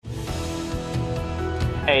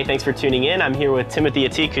Hey, thanks for tuning in. I'm here with Timothy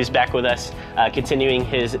Atik, who's back with us, continuing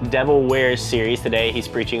his Devil Wears series. Today, he's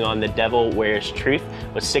preaching on the devil wears truth.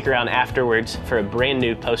 But stick around afterwards for a brand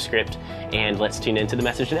new postscript, and let's tune into the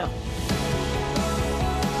message now.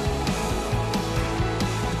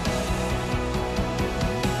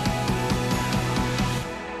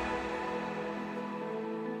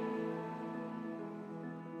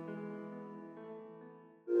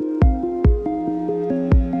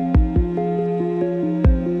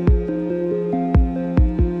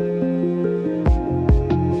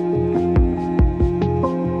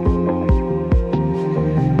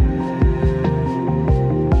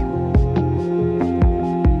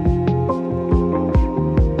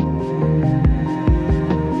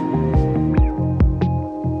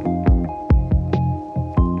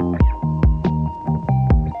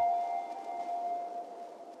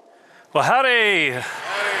 Well, howdy.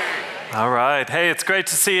 All right. Hey, it's great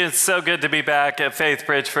to see you. It's so good to be back at Faith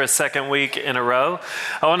Bridge for a second week in a row.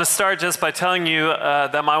 I want to start just by telling you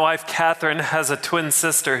that my wife, Catherine, has a twin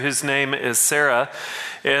sister whose name is Sarah.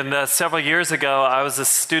 And several years ago, I was a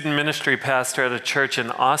student ministry pastor at a church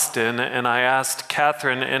in Austin, and I asked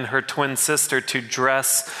Catherine and her twin sister to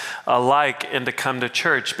dress alike and to come to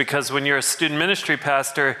church, because when you're a student ministry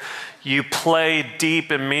pastor, you play deep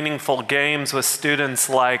and meaningful games with students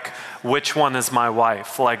like, which one is my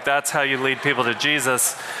wife? Like, that's how you lead people to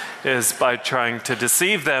Jesus, is by trying to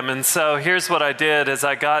deceive them. And so here's what I did, is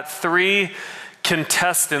I got three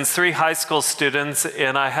contestants, three high school students,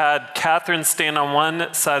 and I had Catherine stand on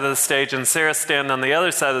one side of the stage and Sarah stand on the other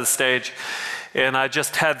side of the stage. And I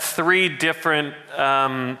just had three different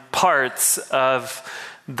parts of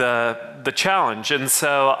the challenge. And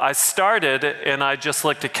so I started, and I just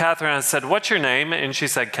looked at Catherine and I said, "What's your name?" And she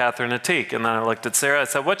said, "Catherine Atik." And then I looked at Sarah, I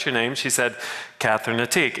said, "What's your name?" She said, "Catherine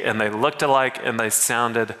Atik." And they looked alike and they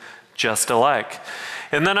sounded just alike.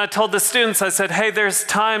 And then I told the students, I said, "Hey, there's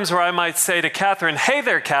times where I might say to Catherine, 'Hey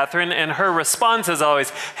there, Catherine,' and her response is always,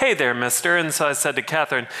 'Hey there, mister.' And so I said to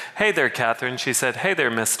Catherine, 'Hey there, Catherine.' She said, 'Hey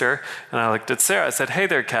there, mister.' And I looked at Sarah, I said, 'Hey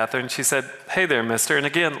there, Catherine.' She said, 'Hey there, mister.' And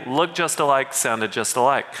again, looked just alike, sounded just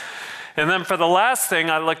alike. And then for the last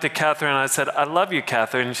thing, I looked at Catherine and I said, 'I love you,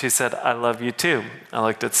 Catherine.' And she said, 'I love you too.' I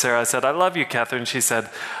looked at Sarah, I said, 'I love you, Catherine.' She said,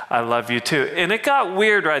 'I love you too.' And it got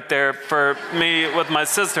weird right there for me with my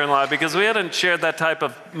sister-in-law, because we hadn't shared that type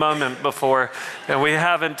of moment before, and we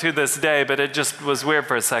haven't to this day, but it just was weird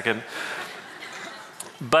for a second.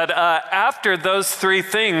 But after those three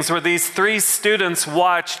things, where these three students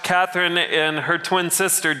watched Catherine and her twin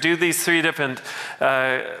sister do these three different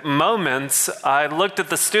moments, I looked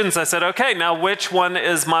at the students, I said, "Okay, now which one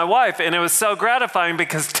is my wife?" And it was so gratifying,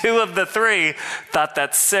 because two of the three thought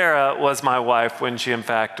that Sarah was my wife when she in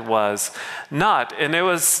fact was not. And it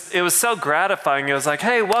was so gratifying. It was like,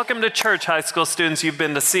 "Hey, welcome to church, high school students. You've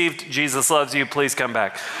been deceived. Jesus loves you. Please come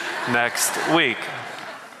back next week."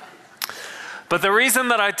 But the reason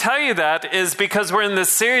that I tell you that is because we're in this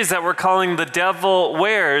series that we're calling The Devil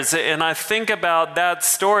Wears. And I think about that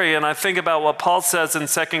story, and I think about what Paul says in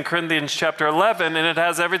 2 Corinthians chapter 11, and it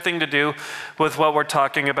has everything to do with what we're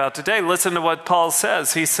talking about today. Listen to what Paul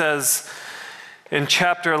says. He says in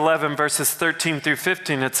chapter 11, verses 13 through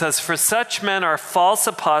 15, it says, "For such men are false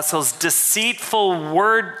apostles, deceitful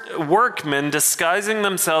workmen, disguising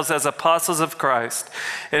themselves as apostles of Christ.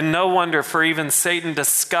 And no wonder, for even Satan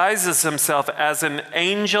disguises himself as an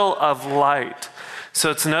angel of light. So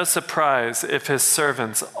it's no surprise if his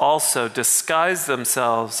servants also disguise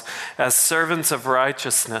themselves as servants of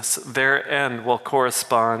righteousness. Their end will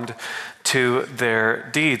correspond to their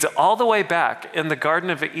deeds." All the way back in the Garden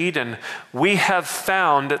of Eden, we have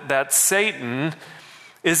found that Satan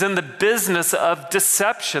is in the business of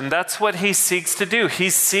deception. That's what he seeks to do. He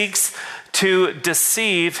seeks to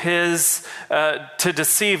deceive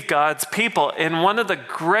God's people. And one of the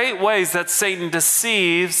great ways that Satan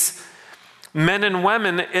deceives men and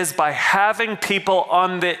women is by having people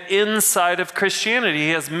on the inside of Christianity. He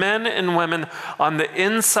has men and women on the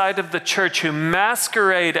inside of the church who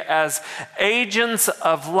masquerade as agents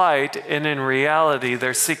of light, and in reality,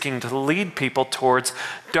 they're seeking to lead people towards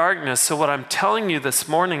darkness. So what I'm telling you this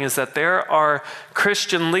morning is that there are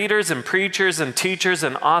Christian leaders and preachers and teachers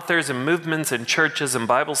and authors and movements and churches and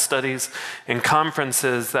Bible studies and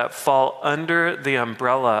conferences that fall under the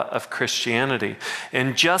umbrella of Christianity.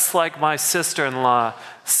 And just like my sister-in-law,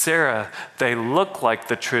 Sarah, they look like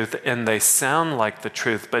the truth and they sound like the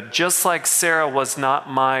truth. But just like Sarah was not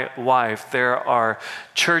my wife, there are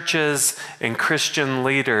churches and Christian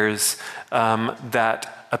leaders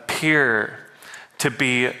that appear to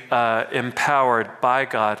be empowered by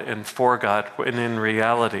God and for God, and in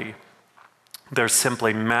reality, They're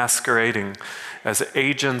simply masquerading as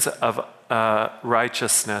agents of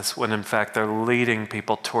righteousness when in fact they're leading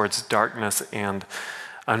people towards darkness and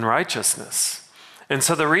unrighteousness. And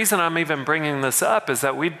so the reason I'm even bringing this up is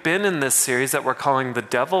that we've been in this series that we're calling The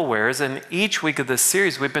Devil Wears, and each week of this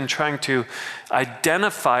series we've been trying to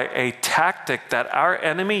identify a tactic that our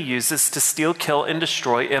enemy uses to steal, kill, and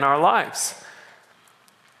destroy in our lives.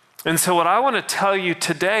 And so what I want to tell you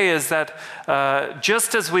today is that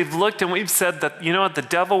just as we've looked and we've said that, you know what, the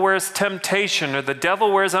devil wears temptation, or the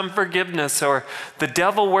devil wears unforgiveness, or the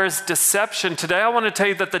devil wears deception, today I want to tell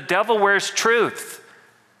you that the devil wears truth.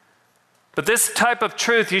 But this type of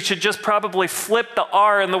truth, you should just probably flip the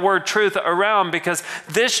R in the word truth around, because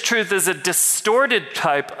this truth is a distorted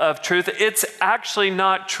type of truth. It's actually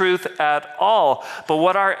not truth at all. But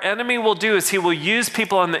what our enemy will do is he will use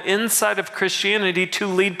people on the inside of Christianity to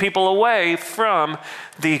lead people away from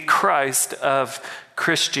the Christ of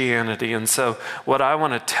Christianity. And so what I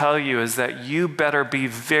want to tell you is that you better be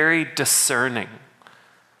very discerning.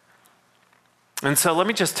 And so let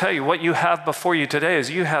me just tell you, what you have before you today is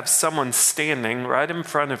you have someone standing right in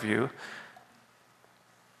front of you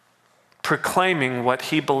proclaiming what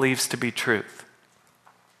he believes to be truth.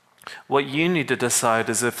 What you need to decide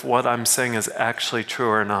is if what I'm saying is actually true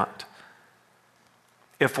or not.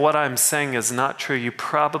 If what I'm saying is not true, you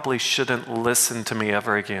probably shouldn't listen to me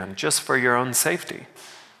ever again, just for your own safety.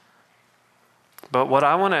 But what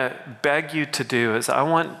I want to beg you to do is I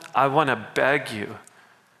want to beg you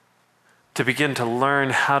to begin to learn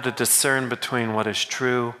how to discern between what is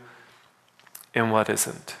true and what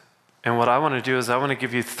isn't. And what I want to do is I want to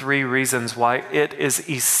give you 3 reasons why it is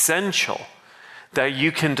essential that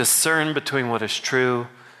you can discern between what is true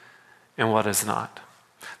and what is not.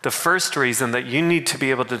 The first reason that you need to be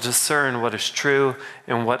able to discern what is true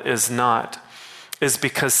and what is not is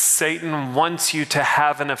because Satan wants you to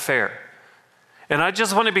have an affair. And I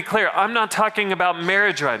just want to be clear, I'm not talking about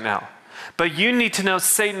marriage right now. But you need to know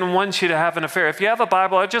Satan wants you to have an affair. If you have a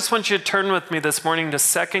Bible, I just want you to turn with me this morning to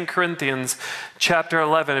 2 Corinthians chapter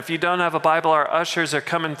 11. If you don't have a Bible, our ushers are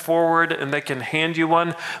coming forward and they can hand you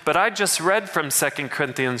one. But I just read from 2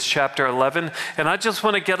 Corinthians chapter 11, and I just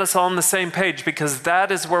want to get us all on the same page because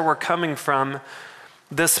that is where we're coming from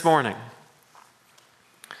this morning.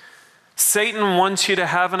 Satan wants you to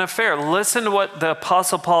have an affair. Listen to what the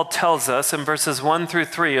Apostle Paul tells us in verses 1 through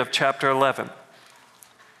 3 of chapter 11.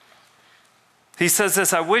 He says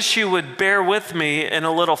this, I wish you would bear with me in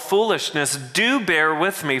a little foolishness. Do bear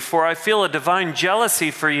with me, for I feel a divine jealousy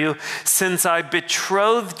for you, since I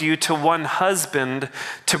betrothed you to one husband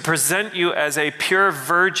to present you as a pure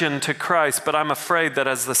virgin to Christ. But I'm afraid that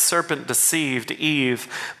as the serpent deceived Eve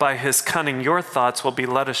by his cunning, your thoughts will be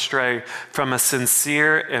led astray from a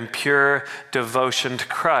sincere and pure devotion to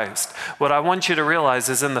Christ. What I want you to realize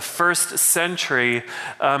is in the first century,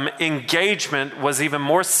 engagement was even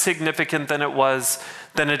more significant than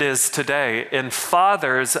it is today. And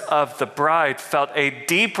fathers of the bride felt a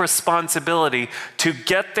deep responsibility to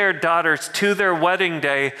get their daughters to their wedding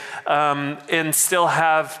day and still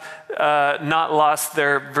have not lost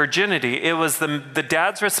their virginity. It was the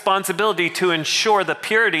dad's responsibility to ensure the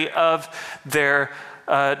purity of their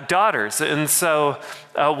daughters. And so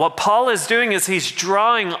what Paul is doing is he's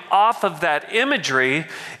drawing off of that imagery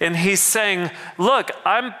and he's saying, look,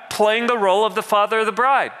 I'm playing the role of the father of the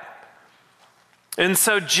bride. And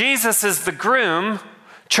so Jesus is the groom.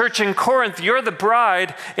 Church in Corinth, you're the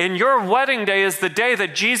bride, and your wedding day is the day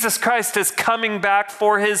that Jesus Christ is coming back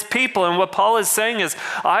for his people. And what Paul is saying is,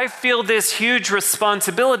 I feel this huge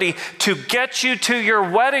responsibility to get you to your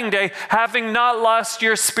wedding day having not lost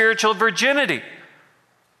your spiritual virginity.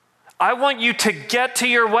 I want you to get to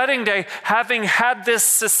your wedding day having had this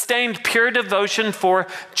sustained pure devotion for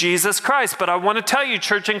Jesus Christ. But I want to tell you,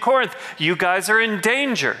 Church in Corinth, you guys are in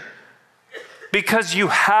danger. Because you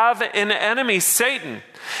have an enemy, Satan.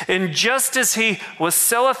 And just as he was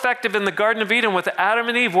so effective in the Garden of Eden with Adam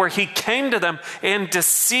and Eve, where he came to them and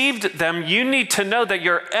deceived them, you need to know that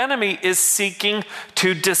your enemy is seeking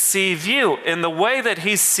to deceive you. And the way that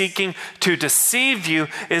he's seeking to deceive you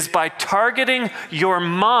is by targeting your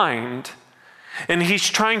mind. And he's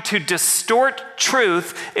trying to distort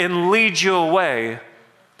truth and lead you away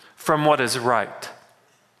from what is right.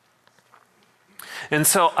 And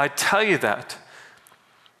so I tell you that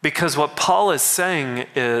because what Paul is saying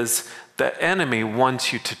is the enemy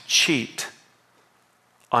wants you to cheat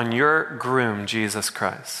on your groom, Jesus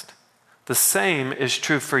Christ. The same is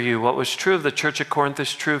true for you. What was true of the church at Corinth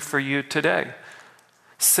is true for you today.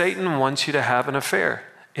 Satan wants you to have an affair.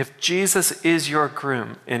 If Jesus is your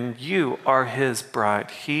groom and you are his bride,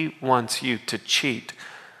 he wants you to cheat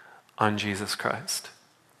on Jesus Christ.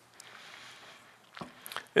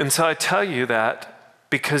 And so I tell you that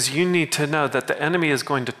because you need to know that the enemy is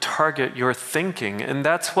going to target your thinking. And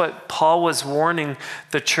that's what Paul was warning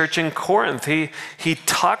the church in Corinth. He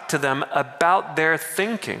talked to them about their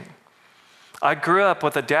thinking. I grew up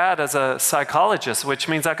with a dad as a psychologist, which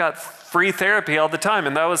means I got free therapy all the time,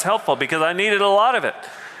 and that was helpful because I needed a lot of it.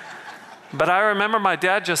 But I remember my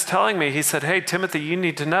dad just telling me, he said, hey, Timothy, you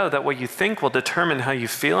need to know that what you think will determine how you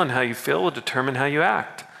feel, and how you feel will determine how you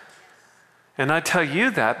act. And I tell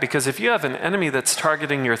you that because if you have an enemy that's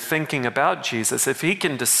targeting your thinking about Jesus, if he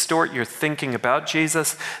can distort your thinking about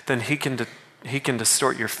Jesus, then he can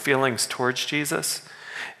distort your feelings towards Jesus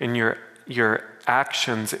and your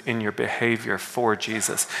actions in your behavior for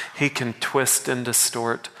Jesus. He can twist and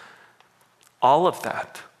distort all of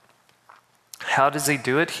that. How does he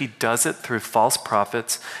do it? He does it through false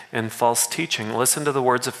prophets and false teaching. Listen to the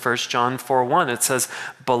words of 1 John 4:1. It says,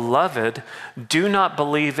 "Beloved, do not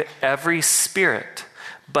believe every spirit,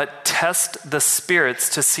 but test the spirits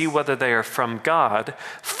to see whether they are from God,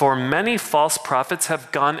 for many false prophets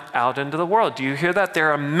have gone out into the world." Do you hear that?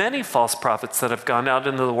 There are many false prophets that have gone out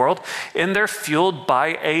into the world, and they're fueled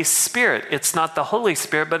by a spirit. It's not the Holy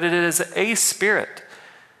Spirit, but it is a spirit.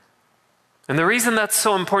 And the reason that's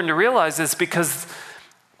so important to realize is because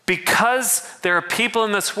there are people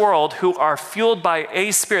in this world who are fueled by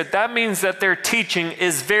a spirit. That means that their teaching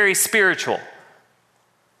is very spiritual.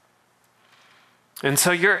 And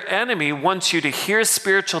so your enemy wants you to hear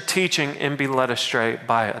spiritual teaching and be led astray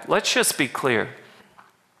by it. Let's just be clear.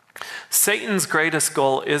 Satan's greatest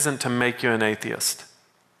goal isn't to make you an atheist.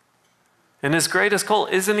 And his greatest goal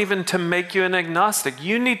isn't even to make you an agnostic.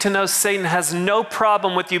 You need to know Satan has no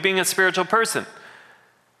problem with you being a spiritual person.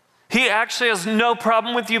 He actually has no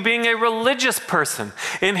problem with you being a religious person.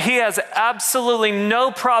 And he has absolutely no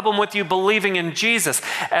problem with you believing in Jesus,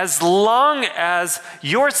 as long as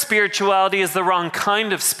your spirituality is the wrong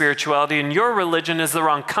kind of spirituality, and your religion is the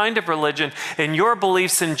wrong kind of religion, and your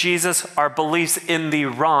beliefs in Jesus are beliefs in the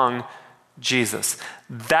wrong Jesus.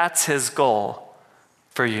 That's his goal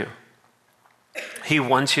for you. He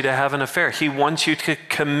wants you to have an affair. He wants you to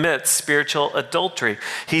commit spiritual adultery.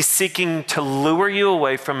 He's seeking to lure you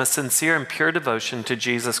away from a sincere and pure devotion to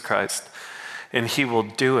Jesus Christ. And he will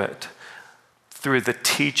do it through the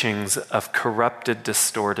teachings of corrupted,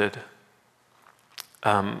 distorted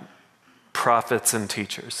prophets and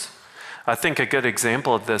teachers. I think a good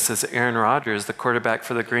example of this is Aaron Rodgers, the quarterback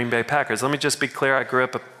for the Green Bay Packers. Let me just be clear. I grew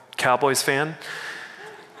up a Cowboys fan.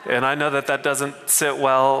 And I know that doesn't sit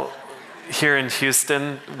well here in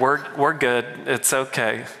Houston. We're good. It's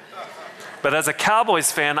okay. But as a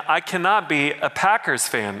Cowboys fan, I cannot be a Packers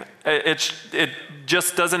fan. It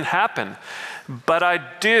just doesn't happen. But I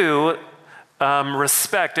do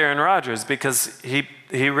respect Aaron Rodgers because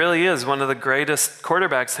he really is one of the greatest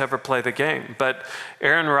quarterbacks to ever play the game. But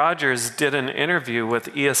Aaron Rodgers did an interview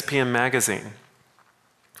with ESPN magazine.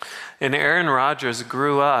 And Aaron Rodgers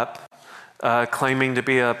grew up claiming to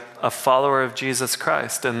be a follower of Jesus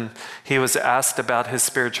Christ. And he was asked about his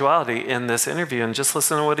spirituality in this interview. And just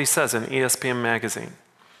listen to what he says in ESPN magazine.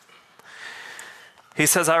 He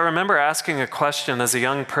says, "I remember asking a question as a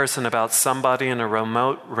young person about somebody in a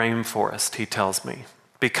remote rainforest," he tells me,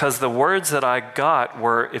 "because the words that I got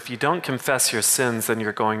were, if you don't confess your sins, then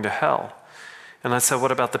you're going to hell." And I said,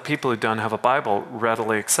 "What about the people who don't have a Bible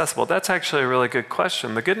readily accessible?" That's actually a really good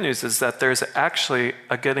question. The good news is that there's actually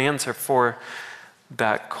a good answer for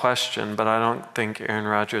that question, but I don't think Aaron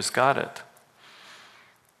Rodgers got it.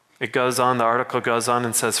 It goes on, the article goes on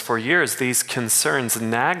and says, "For years, these concerns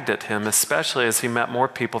nagged at him, especially as he met more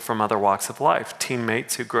people from other walks of life,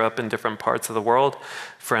 teammates who grew up in different parts of the world,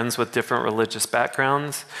 friends with different religious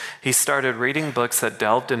backgrounds. He started reading books that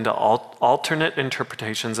delved into alternate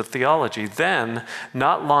interpretations of theology. Then,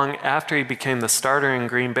 not long after he became the starter in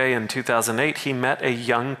Green Bay in 2008, he met a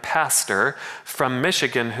young pastor from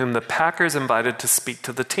Michigan whom the Packers invited to speak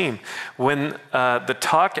to the team. When the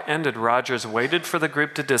talk ended, Rodgers waited for the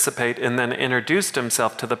group to dissipate and then introduced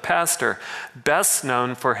himself to the pastor, best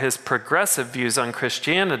known for his progressive views on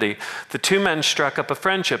Christianity. The two men struck up a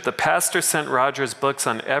friendship. The pastor sent Rodgers books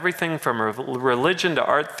on everything from religion to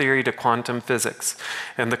art theory to quantum physics.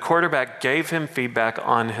 And the quarterback gave him feedback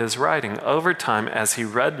on his writing. Over time, as he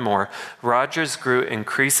read more, Rodgers grew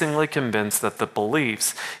increasingly convinced that the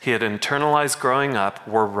beliefs he had internalized growing up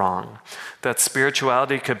were wrong, that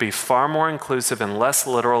spirituality could be far more inclusive and less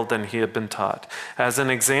literal than he had been taught. As an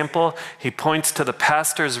example, he points to the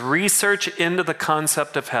pastor's research into the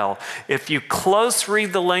concept of hell. If you close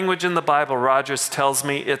read the language in the Bible, Rodgers tells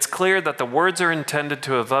me, it's clear that the words are intended intended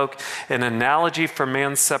to evoke an analogy for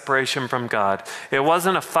man's separation from God. It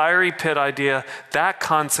wasn't a fiery pit idea. That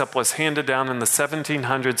concept was handed down in the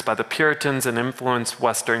 1700s by the Puritans and influenced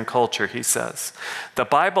Western culture, he says. The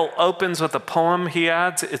Bible opens with a poem, he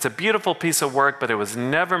adds. It's a beautiful piece of work, but it was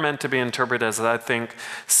never meant to be interpreted as I think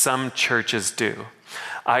some churches do.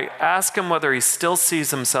 I ask him whether he still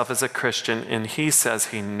sees himself as a Christian, and he says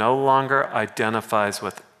he no longer identifies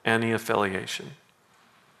with any affiliation.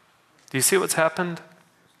 Do you see what's happened?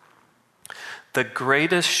 The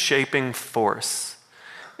greatest shaping force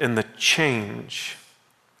in the change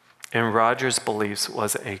in Roger's beliefs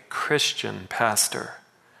was a Christian pastor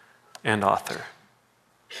and author.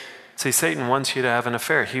 See, Satan wants you to have an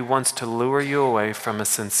affair. He wants to lure you away from a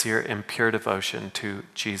sincere and pure devotion to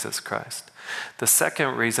Jesus Christ. The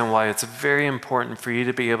second reason why it's very important for you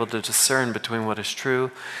to be able to discern between what is true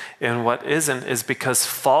and what isn't is because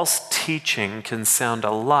false teaching can sound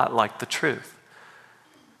a lot like the truth.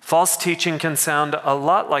 False teaching can sound a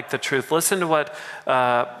lot like the truth. Listen to what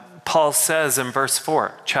Paul says in verse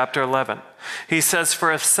 4, chapter 11. He says,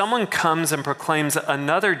 "For if someone comes and proclaims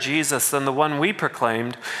another Jesus than the one we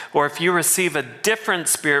proclaimed, or if you receive a different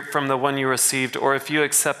spirit from the one you received, or if you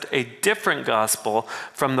accept a different gospel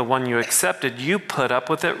from the one you accepted, you put up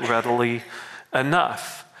with it readily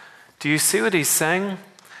enough." Do you see what he's saying?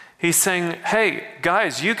 He's saying, hey,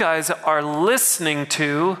 guys, you guys are listening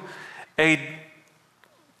to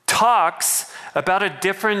talks about a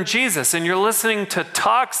different Jesus, and you're listening to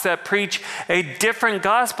talks that preach a different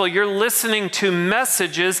gospel. You're listening to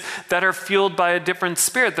messages that are fueled by a different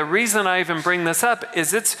spirit. The reason I even bring this up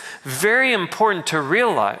is it's very important to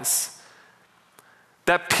realize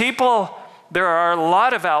that there are a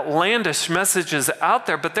lot of outlandish messages out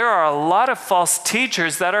there, but there are a lot of false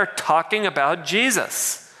teachers that are talking about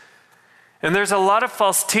Jesus. And there's a lot of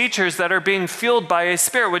false teachers that are being fueled by a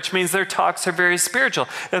spirit, which means their talks are very spiritual.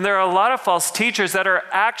 And there are a lot of false teachers that are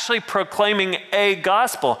actually proclaiming a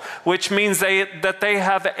gospel, which means that they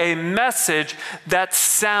have a message that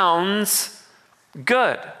sounds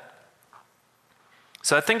good.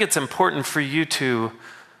 So I think it's important for you to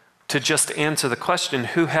just answer the question,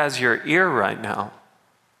 who has your ear right now?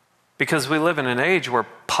 Because we live in an age where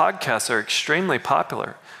podcasts are extremely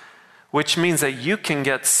popular, which means that you can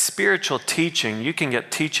get spiritual teaching, you can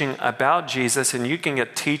get teaching about Jesus, and you can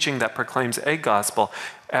get teaching that proclaims a gospel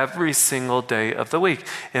every single day of the week.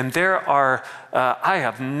 And there are, I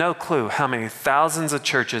have no clue how many thousands of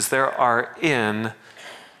churches there are in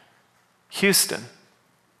Houston.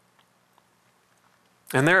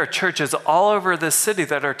 And there are churches all over this city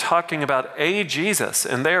that are talking about a Jesus,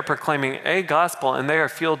 and they are proclaiming a gospel, and they are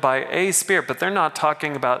fueled by a spirit, but they're not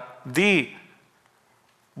talking about the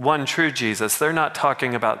one true Jesus. They're not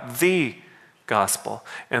talking about the gospel,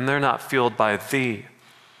 and they're not fueled by the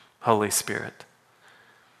Holy Spirit.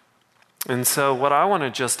 And so what I want to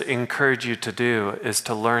just encourage you to do is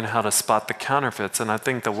to learn how to spot the counterfeits. And I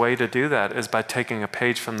think the way to do that is by taking a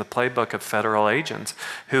page from the playbook of federal agents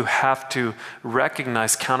who have to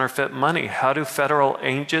recognize counterfeit money. How do federal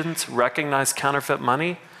agents recognize counterfeit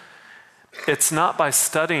money? It's not by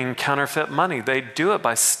studying counterfeit money. They do it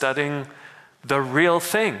by studying the real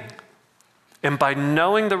thing. And by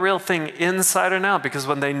knowing the real thing inside and out, because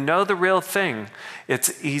when they know the real thing,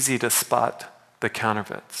 it's easy to spot the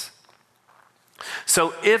counterfeits.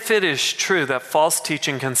 So if it is true that false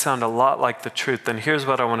teaching can sound a lot like the truth, then here's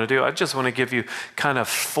what I want to do. I just want to give you kind of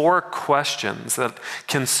 4 questions that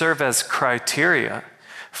can serve as criteria.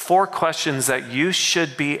 4 questions that you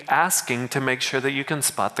should be asking to make sure that you can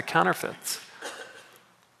spot the counterfeits.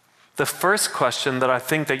 The first question that I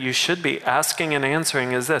think that you should be asking and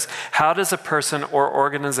answering is this: how does a person or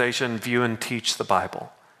organization view and teach the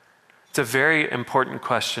Bible? It's a very important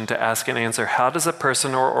question to ask and answer. How does a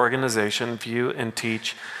person or organization view and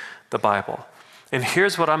teach the Bible? And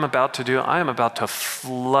here's what I'm about to do. I am about to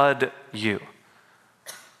flood you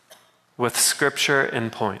with scripture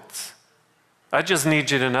and points. I just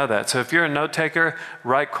need you to know that. So if you're a note taker,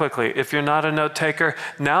 write quickly. If you're not a note taker,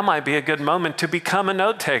 now might be a good moment to become a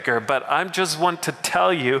note taker. But I just want to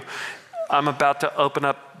tell you, I'm about to open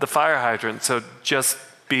up the fire hydrant. So just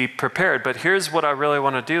be prepared. But here's what I really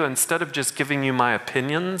want to do. Instead of just giving you my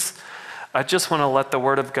opinions, I just want to let the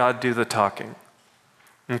Word of God do the talking.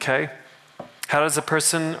 Okay? How does a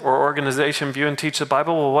person or organization view and teach the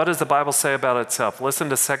Bible? Well, what does the Bible say about itself? Listen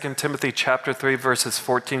to 2 Timothy chapter 3, verses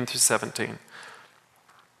 14 through 17.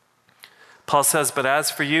 Paul says, "But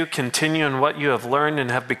as for you, continue in what you have learned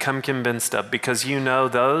and have become convinced of, because you know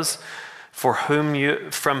those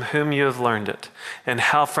from whom you have learned it, and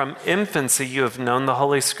how from infancy you have known the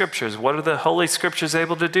Holy Scriptures. What are the Holy Scriptures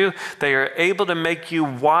able to do? They are able to make you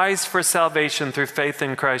wise for salvation through faith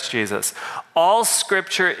in Christ Jesus. All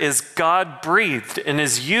Scripture is God-breathed and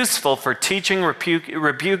is useful for teaching,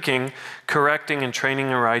 rebuking, correcting, and training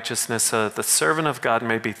in righteousness, so that the servant of God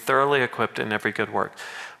may be thoroughly equipped in every good work.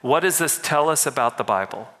 What does this tell us about the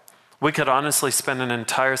Bible? We could honestly spend an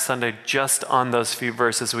entire Sunday just on those few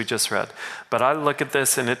verses we just read. But I look at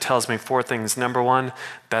this and it tells me four things. Number one,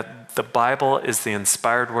 that the Bible is the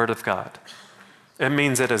inspired word of God. It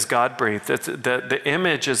means it is God-breathed. The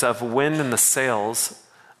image is of wind in the sails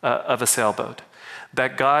of a sailboat.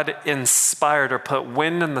 That God inspired or put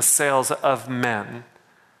wind in the sails of men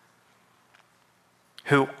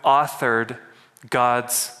who authored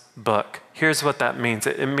God's book. Here's what that means.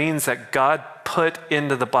 It means that God put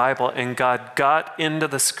into the Bible and God got into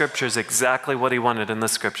the Scriptures exactly what he wanted in the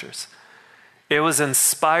Scriptures. It was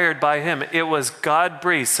inspired by him. It was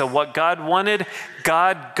God-breathed. So what God wanted,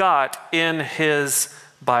 God got in his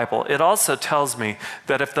Bible. It also tells me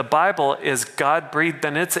that if the Bible is God-breathed,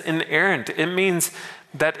 then it's inerrant. It means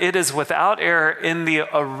that it is without error in the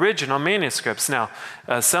original manuscripts. Now,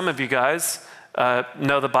 some of you guys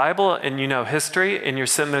know the Bible and you know history, and you're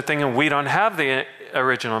sitting there thinking, we don't have the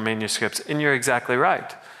original manuscripts, and you're exactly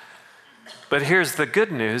right. But here's the good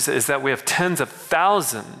news, is that we have tens of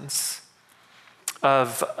thousands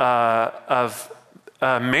of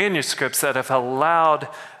manuscripts that have allowed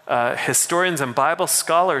historians and Bible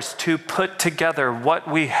scholars to put together what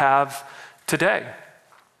we have today.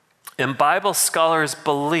 And Bible scholars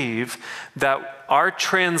believe that our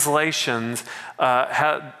translations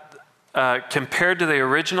compared to the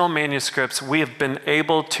original manuscripts, we have been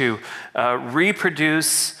able to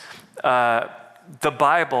reproduce the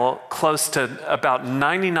Bible close to about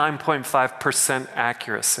 99.5%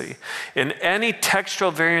 accuracy. In any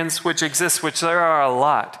textual variants which exist, which there are a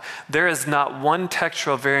lot, there is not one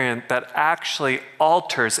textual variant that actually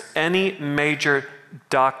alters any major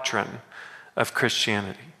doctrine of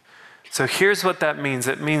Christianity. So here's what that means.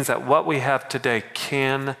 It means that what we have today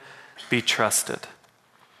can be trusted.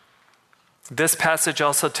 This passage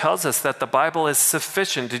also tells us that the Bible is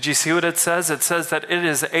sufficient. Did you see what it says? It says that it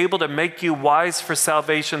is able to make you wise for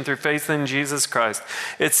salvation through faith in Jesus Christ.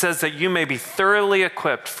 It says that you may be thoroughly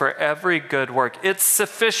equipped for every good work. It's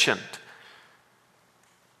sufficient.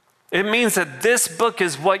 It means that this book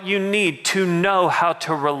is what you need to know how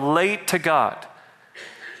to relate to God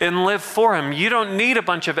and live for him. You don't need a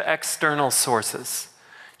bunch of external sources.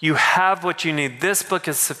 You have what you need. This book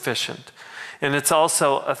is sufficient. And it's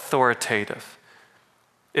also authoritative.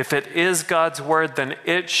 If it is God's word, then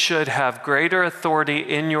it should have greater authority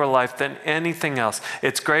in your life than anything else.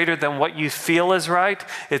 It's greater than what you feel is right.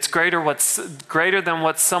 It's greater than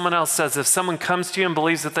what someone else says. If someone comes to you and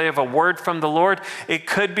believes that they have a word from the Lord, it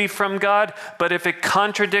could be from God, but if it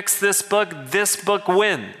contradicts this book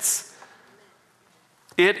wins.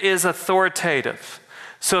 It is authoritative.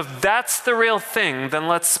 So if that's the real thing, then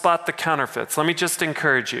let's spot the counterfeits. Let me just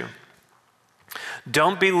encourage you.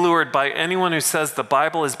 Don't be lured by anyone who says the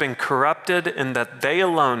Bible has been corrupted and that they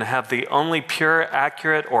alone have the only pure,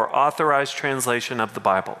 accurate, or authorized translation of the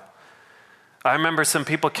Bible. I remember some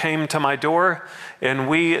people came to my door and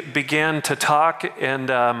we began to talk,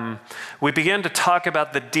 and we began to talk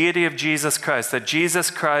about the deity of Jesus Christ, that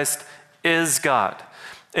Jesus Christ is God.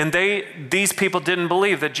 And these people didn't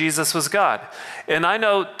believe that Jesus was God. And I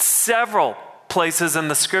know several places in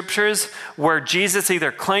the scriptures where Jesus either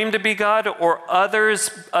claimed to be God or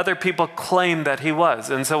other people claimed that he was.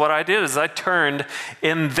 And so what I did is I turned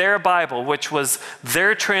in their Bible, which was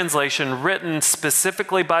their translation written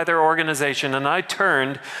specifically by their organization, and I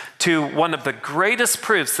turned to one of the greatest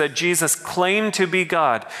proofs that Jesus claimed to be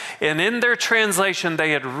God. And in their translation,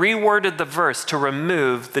 they had reworded the verse to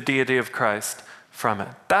remove the deity of Christ from it.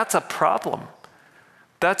 That's a problem.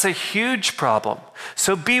 That's a huge problem.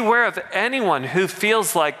 So beware of anyone who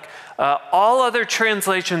feels like all other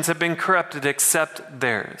translations have been corrupted except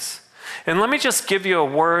theirs. And let me just give you a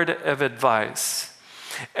word of advice.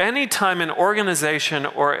 Anytime an organization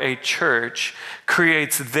or a church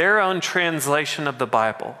creates their own translation of the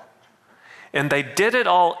Bible, and they did it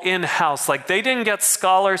all in-house, like they didn't get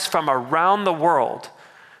scholars from around the world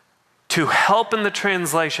to help in the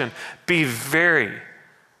translation, be very,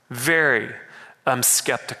 very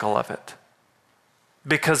skeptical of it,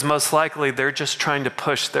 because most likely they're just trying to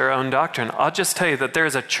push their own doctrine. I'll just tell you that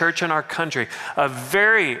there's a church in our country, a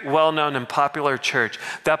very well-known and popular church,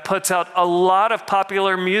 that puts out a lot of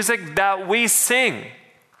popular music that we sing.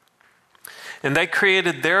 And they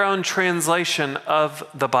created their own translation of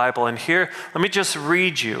the Bible. And here, let me just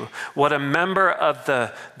read you what a member of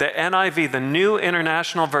the NIV, the New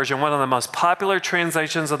International Version, one of the most popular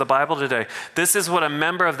translations of the Bible today. This is what a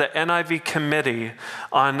member of the NIV Committee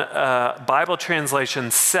on Bible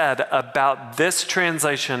Translation said about this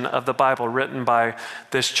translation of the Bible written by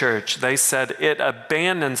this church. They said, it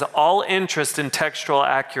abandons all interest in textual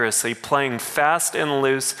accuracy, playing fast and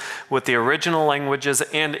loose with the original languages,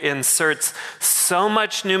 and inserts so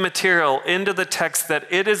much new material into the text that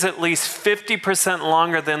it is at least 50%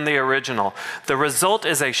 longer than the original. The result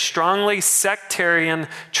is a strongly sectarian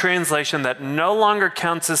translation that no longer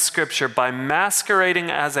counts as scripture. By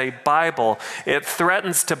masquerading as a Bible, it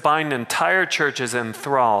threatens to bind entire churches in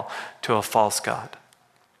thrall to a false god.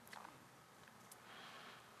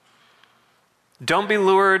 Don't be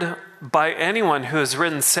lured by anyone who has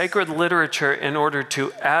written sacred literature in order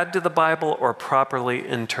to add to the Bible or properly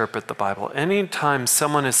interpret the Bible. Anytime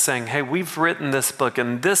someone is saying, hey, we've written this book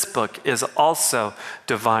and this book is also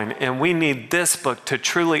divine and we need this book to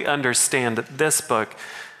truly understand this book,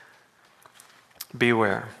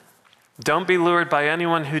 beware. Don't be lured by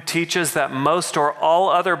anyone who teaches that most or all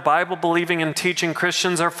other Bible-believing and teaching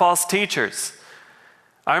Christians are false teachers.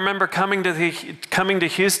 I remember coming to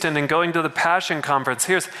Houston and going to the Passion Conference.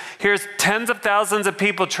 Here's tens of thousands of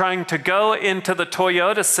people trying to go into the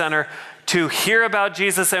Toyota Center to hear about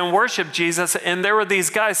Jesus and worship Jesus. And there were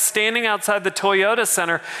these guys standing outside the Toyota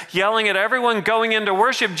Center yelling at everyone going in to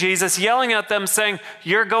worship Jesus, yelling at them saying,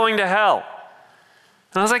 "You're going to hell."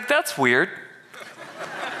 And I was like, that's weird.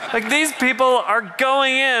 Like, these people are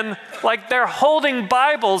going in like they're holding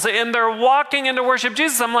Bibles and they're walking in to worship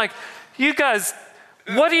Jesus. I'm like, you guys,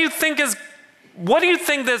 what do you think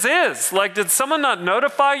this is? Like, did someone not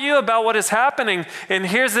notify you about what is happening? And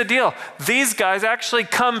here's the deal. These guys actually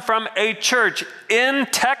come from a church in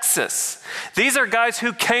Texas. These are guys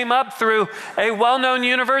who came up through a well-known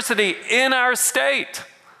university in our state.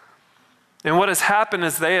 And what has happened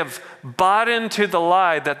is they have bought into the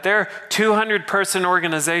lie that their 200-person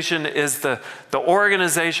organization is the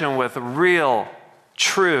organization with real,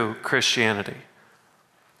 true Christianity.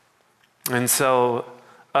 And so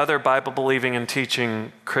other Bible-believing and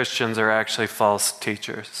teaching Christians are actually false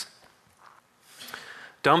teachers.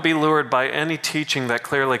 Don't be lured by any teaching that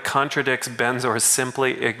clearly contradicts, bends, or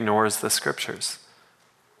simply ignores the scriptures.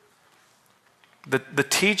 The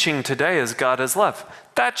teaching today is God is love.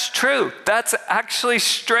 That's true. That's actually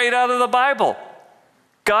straight out of the Bible.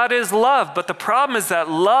 God is love, but the problem is that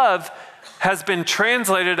love has been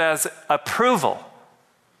translated as approval.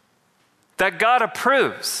 That God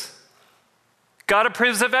approves. God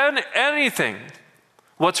approves of anything.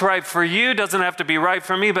 What's right for you doesn't have to be right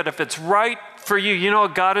for me, but if it's right for you, you know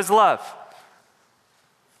what? God is love.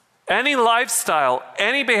 Any lifestyle,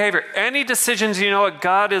 any behavior, any decisions, you know what?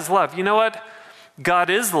 God is love. You know what? God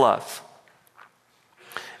is love.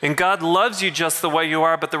 And God loves you just the way you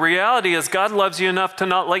are, but the reality is God loves you enough to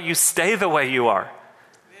not let you stay the way you are.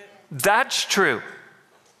 That's true.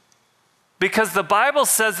 Because the Bible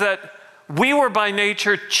says that we were by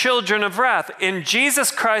nature children of wrath, and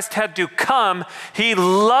Jesus Christ had to come. He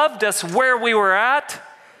loved us where we were at,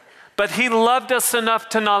 but he loved us enough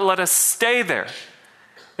to not let us stay there.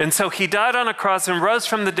 And so he died on a cross and rose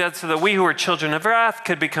from the dead so that we who were children of wrath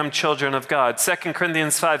could become children of God. 2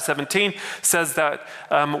 Corinthians 5:17 says that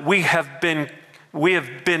we have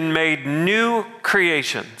been made new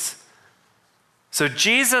creations. So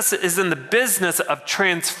Jesus is in the business of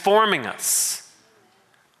transforming us,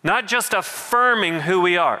 not just affirming who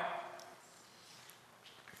we are.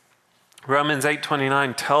 Romans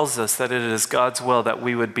 8:29 tells us that it is God's will that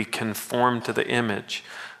we would be conformed to the image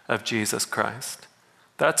of Jesus Christ.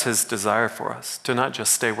 That's his desire for us, to not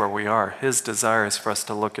just stay where we are. His desire is for us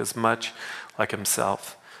to look as much like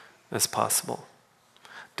himself as possible.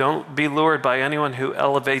 Don't be lured by anyone who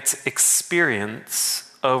elevates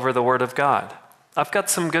experience over the Word of God. I've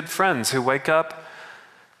got some good friends who wake up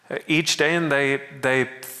each day and they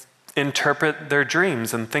interpret their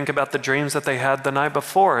dreams and think about the dreams that they had the night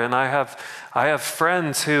before. And I have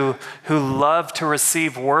friends who love to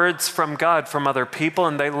receive words from God from other people,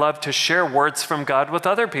 and they love to share words from God with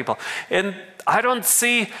other people. And I don't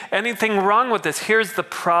see anything wrong with this. Here's the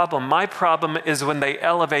problem. My problem is when they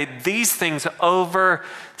elevate these things over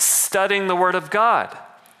studying the Word of God.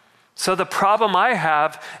 So the problem I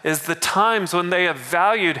have is the times when they have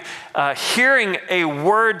valued hearing a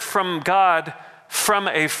word from God from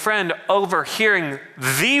a friend over hearing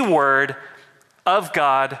the word of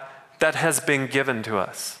God that has been given to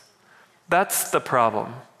us. That's the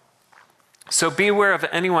problem. So beware of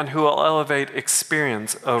anyone who will elevate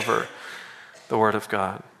experience over the Word of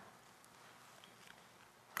God.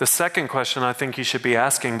 The second question I think you should be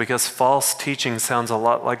asking, because false teaching sounds a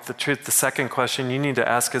lot like the truth, the second question you need to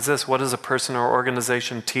ask is this: what does a person or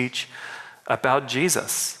organization teach about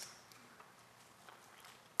Jesus?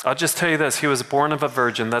 I'll just tell you this: he was born of a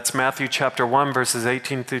virgin. That's Matthew chapter 1, verses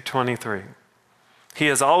 18 through 23. He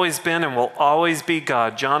has always been and will always be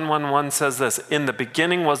God. John 1:1 says this: in the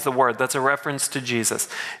beginning was the Word. That's a reference to Jesus.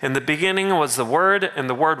 In the beginning was the Word, and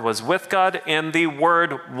the Word was with God, and the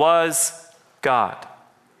Word was God.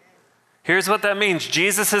 Here's what that means.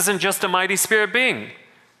 Jesus isn't just a mighty spirit being.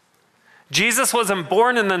 Jesus wasn't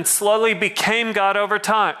born and then slowly became God over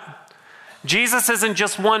time. Jesus isn't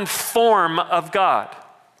just one form of God.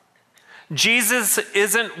 Jesus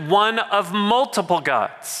isn't one of multiple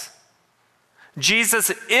gods. Jesus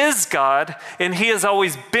is God, and he has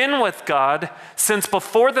always been with God since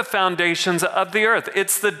before the foundations of the earth.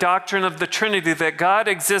 It's the doctrine of the Trinity, that God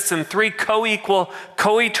exists in three co-equal,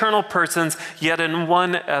 co-eternal persons, yet in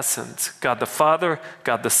one essence. God the Father,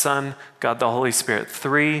 God the Son, God the Holy Spirit.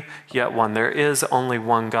 Three, yet one. There is only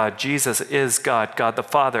one God. Jesus is God. God the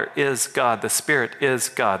Father is God. The Spirit is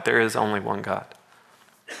God. There is only one God.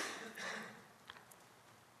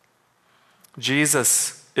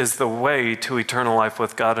 Jesus is the way to eternal life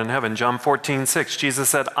with God in heaven. John 14:6, Jesus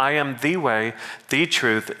said, I am the way, the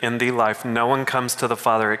truth, and the life. No one comes to the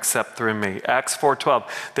Father except through me. Acts 4:12,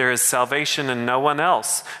 there is salvation in no one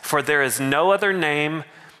else, for there is no other name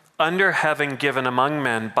under heaven given among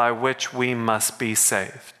men by which we must be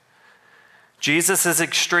saved. Jesus is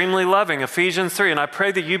extremely loving, Ephesians 3, and I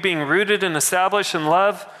pray that you, being rooted and established in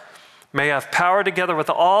love, may have power together with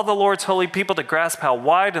all the Lord's holy people to grasp how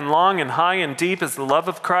wide and long and high and deep is the love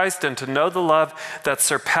of Christ, and to know the love that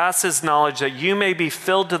surpasses knowledge, that you may be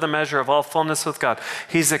filled to the measure of all fullness with God.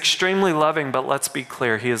 He's extremely loving, but let's be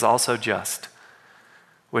clear, he is also just,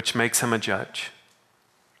 which makes him a judge.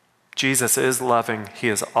 Jesus is loving, he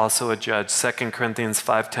is also a judge. 2 Corinthians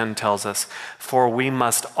 5:10 tells us, for we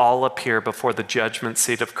must all appear before the judgment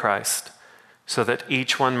seat of Christ, so that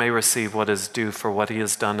each one may receive what is due for what he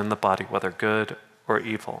has done in the body, whether good or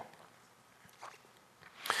evil.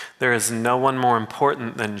 There is no one more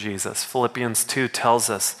important than Jesus. Philippians 2 tells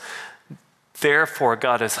us, therefore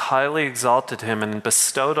God has highly exalted him and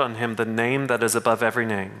bestowed on him the name that is above every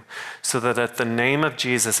name, so that at the name of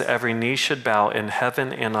Jesus every knee should bow in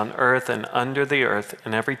heaven and on earth and under the earth,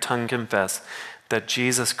 and every tongue confess that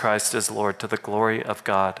Jesus Christ is Lord, to the glory of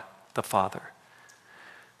God the Father.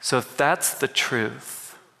 So if that's the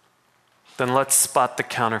truth, then let's spot the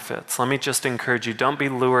counterfeits. Let me just encourage you, don't be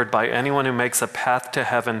lured by anyone who makes a path to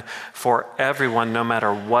heaven for everyone, no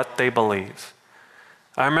matter what they believe.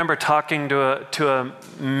 I remember talking to a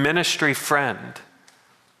ministry friend.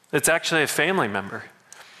 It's actually a family member.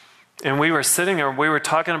 And we were sitting there, we were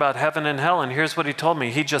talking about heaven and hell, and here's what he told me.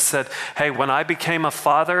 He just said, hey, when I became a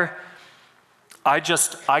father, I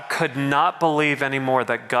could not believe anymore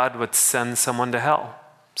that God would send someone to hell.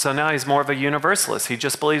 So now he's more of a universalist. He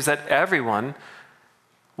just believes that everyone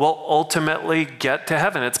will ultimately get to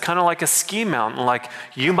heaven. It's kind of like a ski mountain. Like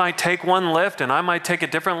you might take one lift and I might take a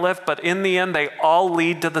different lift, but in the end, they all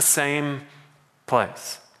lead to the same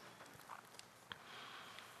place.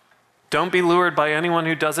 Don't be lured by anyone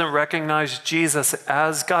who doesn't recognize Jesus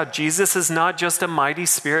as God. Jesus is not just a mighty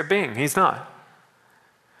spirit being. He's not.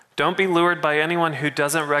 Don't be lured by anyone who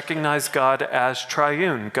doesn't recognize God as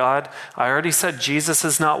triune. God, I already said Jesus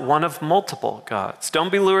is not one of multiple gods.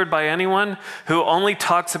 Don't be lured by anyone who only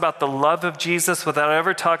talks about the love of Jesus without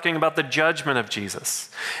ever talking about the judgment of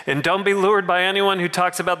Jesus. And don't be lured by anyone who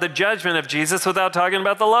talks about the judgment of Jesus without talking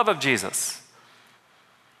about the love of Jesus.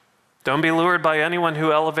 Don't be lured by anyone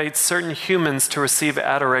who elevates certain humans to receive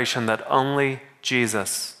adoration that only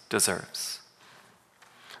Jesus deserves.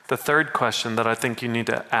 The third question that I think you need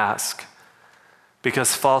to ask,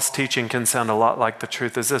 because false teaching can sound a lot like the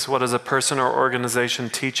truth, is this: what does a person or organization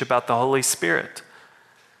teach about the Holy Spirit?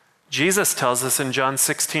 Jesus tells us in John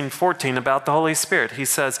 16:14 about the Holy Spirit. He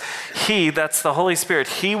says, he, that's the Holy Spirit,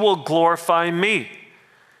 he will glorify me,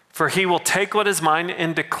 for he will take what is mine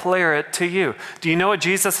and declare it to you. Do you know what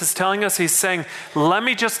Jesus is telling us? He's saying, let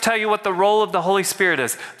me just tell you what the role of the Holy Spirit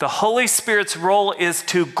is. The Holy Spirit's role is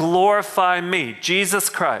to glorify me, Jesus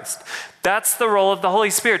Christ. That's the role of the Holy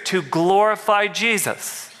Spirit, to glorify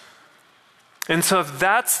Jesus. And so if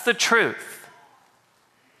that's the truth,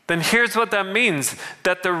 then here's what that means,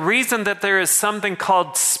 that the reason that there is something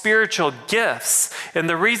called spiritual gifts, and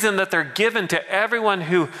the reason that they're given to everyone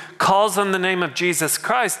who calls on the name of Jesus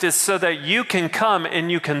Christ, is so that you can come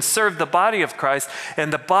and you can serve the body of Christ,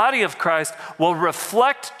 and the body of Christ will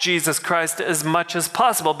reflect Jesus Christ as much as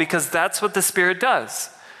possible, because that's what the Spirit does.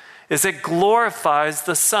 is it glorifies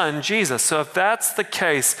the Son, Jesus. So if that's the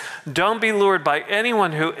case, don't be lured by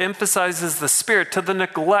anyone who emphasizes the Spirit to the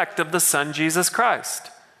neglect of the Son, Jesus Christ.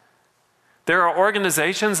 There are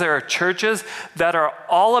organizations, there are churches that are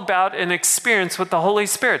all about an experience with the Holy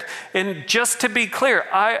Spirit. And just to be clear,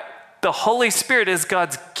 the Holy Spirit is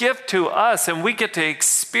God's gift to us, and we get to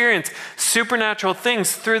experience supernatural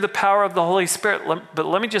things through the power of the Holy Spirit. But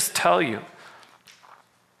let me just tell you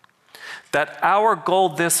that our goal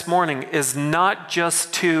this morning is not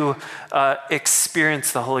just to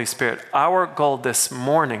experience the Holy Spirit. Our goal this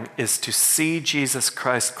morning is to see Jesus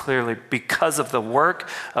Christ clearly because of the work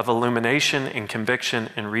of illumination and conviction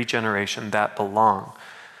and regeneration that belong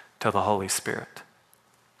to the Holy Spirit.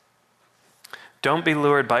 Don't be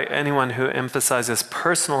lured by anyone who emphasizes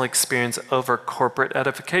personal experience over corporate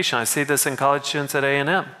edification. I see this in college students at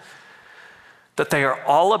A&M, that they are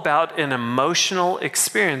all about an emotional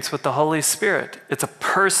experience with the Holy Spirit. It's a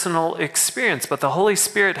personal experience, but the Holy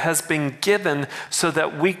Spirit has been given so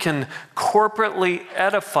that we can corporately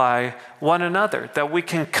edify one another, that we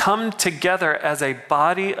can come together as a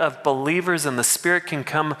body of believers and the Spirit can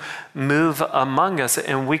come move among us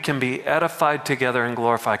and we can be edified together and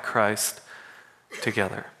glorify Christ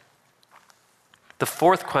together. The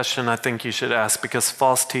fourth question I think you should ask, because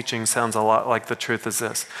false teaching sounds a lot like the truth, is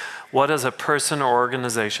this: what does a person or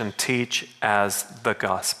organization teach as the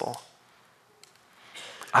gospel?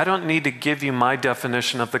 I don't need to give you my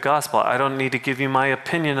definition of the gospel. I don't need to give you my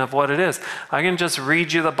opinion of what it is. I can just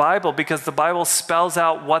read you the Bible because the Bible spells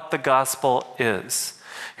out what the gospel is.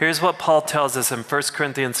 Here's what Paul tells us in 1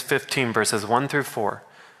 Corinthians 15, verses 1 through 4.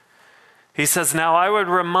 He says, "Now I would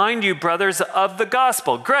remind you, brothers, of the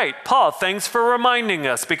gospel." Great, Paul, thanks for reminding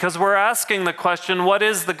us, because we're asking the question, what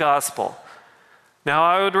is the gospel? "Now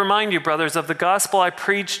I would remind you, brothers, of the gospel I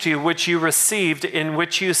preached to you, which you received, in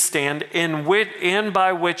which you stand, and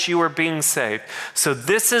by which you are being saved. So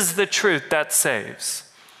this is the truth that saves."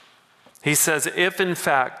 He says,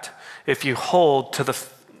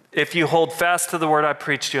 if you hold fast to the word I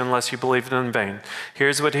preached to you, unless you believed in vain.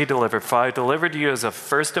 Here's what he delivered. "For I delivered to you as of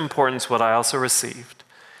first importance what I also received,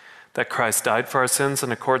 that Christ died for our sins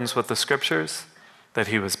in accordance with the Scriptures, that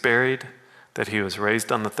he was buried, that he was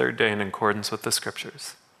raised on the third day in accordance with the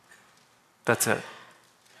Scriptures." That's it.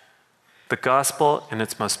 The gospel in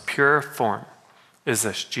its most pure form is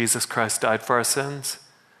this: Jesus Christ died for our sins,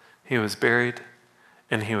 he was buried,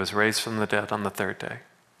 and he was raised from the dead on the third day.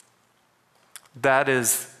 That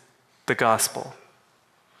is the gospel.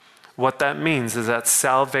 What that means is that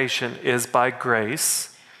salvation is by grace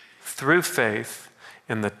through faith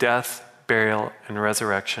in the death, burial, and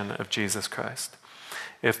resurrection of Jesus Christ.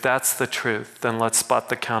 If that's the truth, then let's spot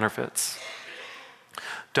the counterfeits.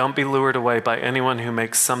 Don't be lured away by anyone who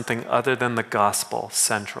makes something other than the gospel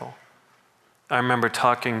central. I remember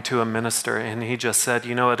talking to a minister and he just said,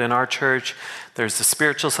 you know what, in our church, there's the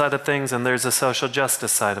spiritual side of things and there's the social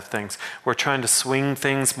justice side of things. We're trying to swing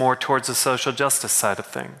things more towards the social justice side of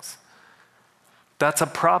things. That's a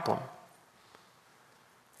problem.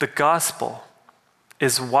 The gospel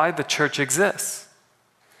is why the church exists.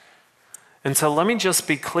 And so let me just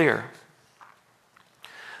be clear.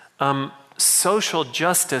 Social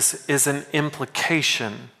justice is an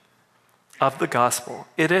implication of the gospel.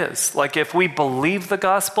 It is. Like, if we believe the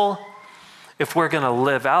gospel, if we're going to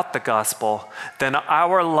live out the gospel, then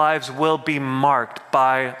our lives will be marked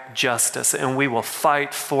by justice and we will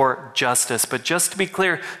fight for justice. But just to be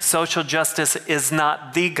clear, social justice is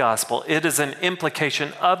not the gospel. It is an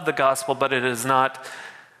implication of the gospel, but it is not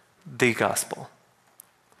the gospel.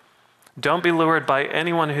 Don't be lured by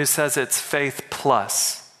anyone who says it's faith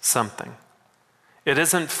plus something. It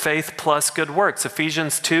isn't faith plus good works.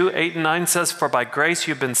 Ephesians 2:8-9 says, "For by grace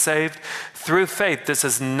you've been saved through faith. This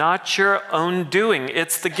is not your own doing.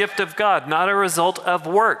 It's the gift of God, not a result of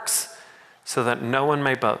works, so that no one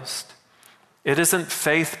may boast." It isn't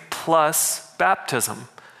faith plus baptism.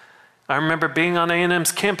 I remember being on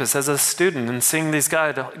A&M's campus as a student and seeing these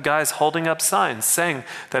guys holding up signs saying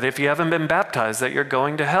that if you haven't been baptized, that you're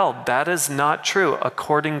going to hell. That is not true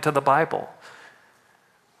according to the Bible.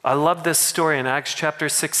 I love this story in Acts chapter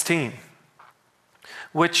 16,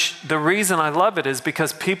 which the reason I love it is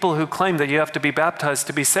because people who claim that you have to be baptized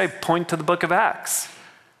to be saved point to the book of Acts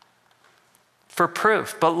for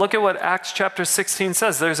proof. But look at what Acts chapter 16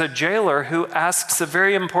 says. There's a jailer who asks a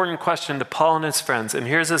very important question to Paul and his friends. And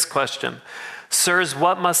here's his question: "Sirs,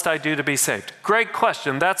 what must I do to be saved?" Great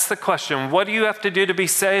question. That's the question. What do you have to do to be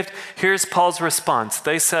saved? Here's Paul's response.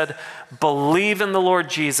 They said, "Believe in the Lord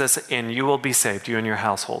Jesus and you will be saved, you and your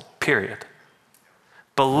household." Period.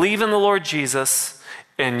 Believe in the Lord Jesus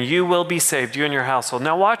and you will be saved, you and your household.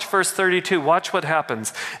 Now watch verse 32. Watch what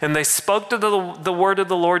happens. And they spoke to the word of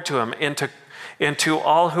the Lord to him and to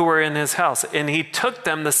all who were in his house. And he took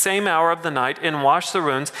them the same hour of the night and washed the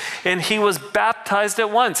wounds, and he was baptized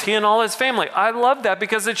at once, he and all his family. I love that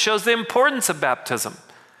because it shows the importance of baptism.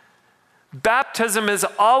 Baptism is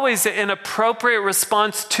always an appropriate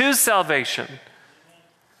response to salvation.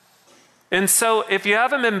 And so if you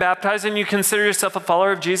haven't been baptized and you consider yourself a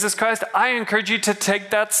follower of Jesus Christ, I encourage you to take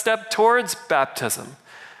that step towards baptism.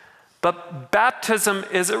 But baptism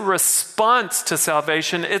is a response to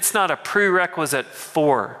salvation. It's not a prerequisite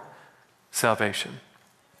for salvation.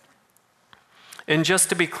 And just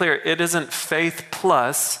to be clear, it isn't faith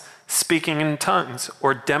plus speaking in tongues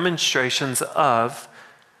or demonstrations of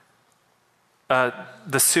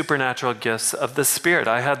the supernatural gifts of the Spirit.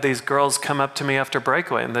 I had these girls come up to me after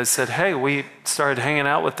Breakaway and they said, hey, we started hanging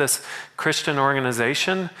out with this Christian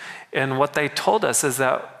organization, and what they told us is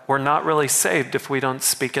that we're not really saved if we don't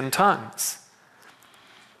speak in tongues.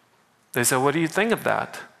 They said, what do you think of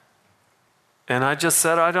that? And I just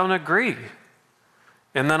said, I don't agree.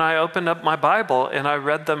 And then I opened up my Bible and I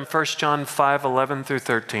read them 1 John 5:11 through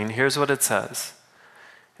 13. Here's what it says.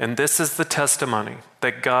 And this is the testimony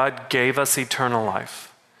that God gave us eternal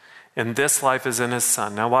life. And this life is in his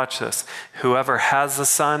Son. Now watch this. Whoever has the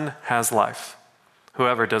Son has life.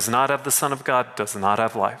 Whoever does not have the Son of God does not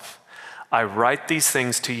have life. I write these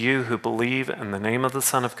things to you who believe in the name of the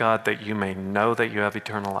Son of God, that you may know that you have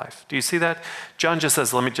eternal life. Do you see that? John just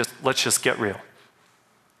says, let's just get real.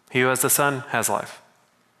 He who has the Son has life.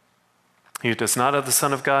 He who does not have the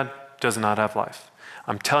Son of God does not have life.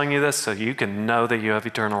 I'm telling you this so you can know that you have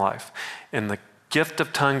eternal life. And the gift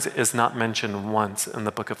of tongues is not mentioned once in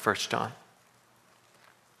the book of 1 John.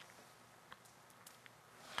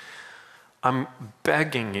 I'm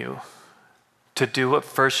begging you to do what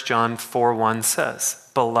 1 John 4:1 says.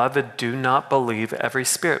 Beloved, do not believe every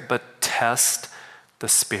spirit, but test the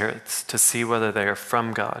spirits to see whether they are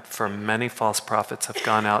from God. For many false prophets have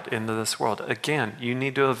gone out into this world. Again, you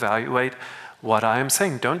need to evaluate what I am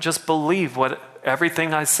saying. Don't just believe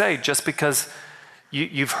everything I say just because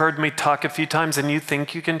you've heard me talk a few times and you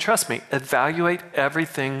think you can trust me. Evaluate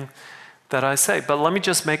everything that I say. But let me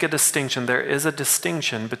just make a distinction. There is a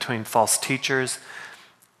distinction between false teachers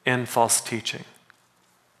and false teaching.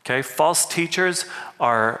 Okay? False teachers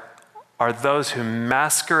are those who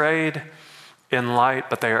masquerade in light,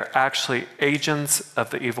 but they are actually agents of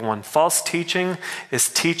the evil one. False teaching is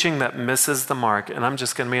teaching that misses the mark. And I'm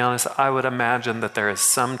just going to be honest, I would imagine that there is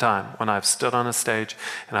some time when I've stood on a stage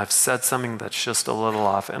and I've said something that's just a little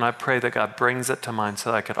off, and I pray that God brings it to mind so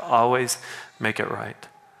that I could always make it right.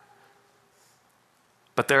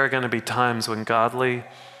 But there are going to be times when godly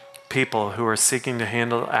people who are seeking to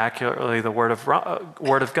handle accurately the word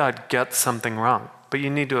of God get something wrong. But you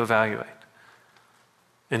need to evaluate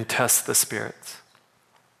and test the spirits.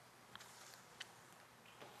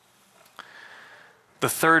 The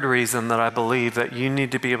third reason that I believe that you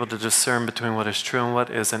need to be able to discern between what is true and what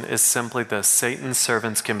isn't is simply this. Satan's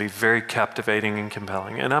servants can be very captivating and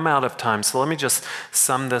compelling. And I'm out of time, so let me just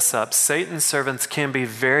sum this up. Satan's servants can be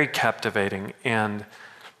very captivating and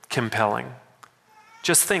compelling.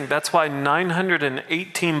 Just think, that's why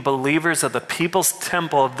 918 believers of the People's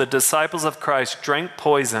Temple of the Disciples of Christ drank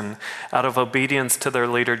poison out of obedience to their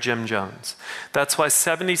leader, Jim Jones. That's why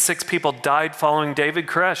 76 people died following David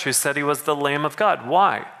Koresh, who said he was the Lamb of God.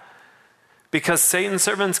 Why? Because Satan's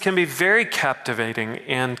servants can be very captivating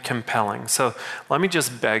and compelling. So let me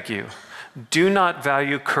just beg you, do not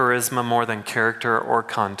value charisma more than character or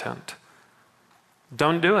content.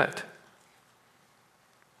 Don't do it.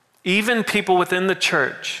 Even people within the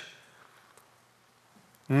church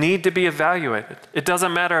need to be evaluated. It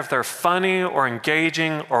doesn't matter if they're funny or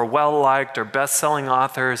engaging or well-liked or best-selling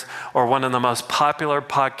authors or one of the most popular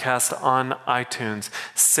podcasts on iTunes.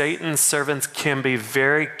 Satan's servants can be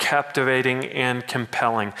very captivating and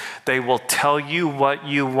compelling. They will tell you what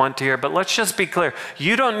you want to hear. But let's just be clear.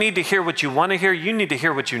 You don't need to hear what you want to hear. You need to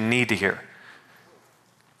hear what you need to hear.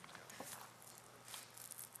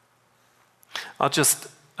 I'll just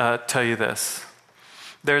tell you this.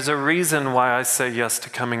 There's a reason why I say yes to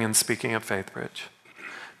coming and speaking at FaithBridge.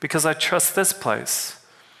 Because I trust this place.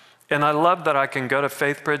 And I love that I can go to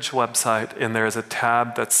FaithBridge website and there's a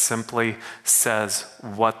tab that simply says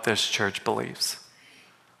what this church believes.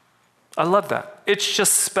 I love that. It's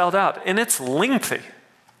just spelled out and it's lengthy.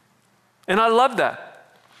 And I love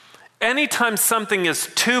that. Anytime something is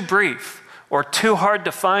too brief or too hard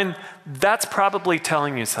to find, that's probably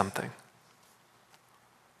telling you something.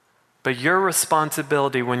 But your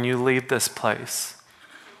responsibility when you leave this place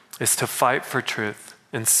is to fight for truth,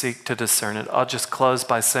 and seek to discern it. I'll just close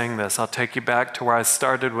by saying this. I'll take you back to where I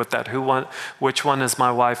started with that which one is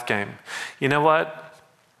my wife game. You know what?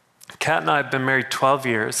 Kat and I have been married 12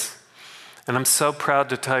 years, and I'm so proud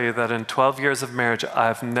to tell you that in 12 years of marriage,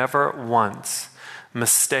 I've never once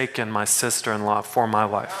mistaken my sister-in-law for my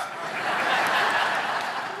wife.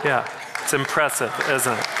 Yeah, it's impressive,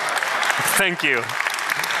 isn't it? Thank you.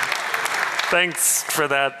 Thanks for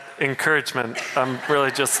that encouragement. I'm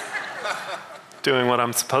really just doing what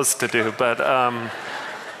I'm supposed to do. But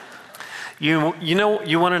you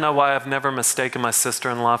want to know why I've never mistaken my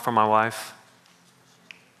sister-in-law for my wife?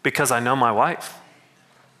 Because I know my wife.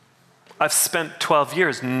 I've spent 12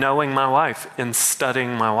 years knowing my wife and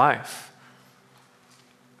studying my wife.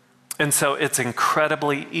 And so it's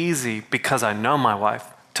incredibly easy, because I know my wife,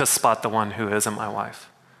 to spot the one who isn't my wife.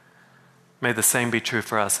 May the same be true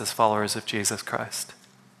for us as followers of Jesus Christ.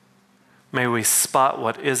 May we spot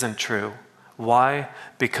what isn't true. Why?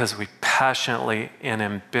 Because we passionately and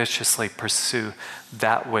ambitiously pursue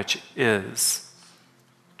that which is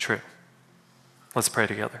true. Let's pray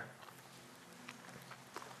together.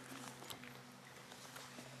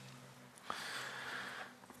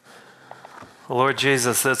 Lord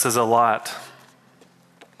Jesus, this is a lot.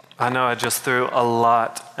 I know I just threw a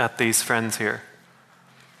lot at these friends here.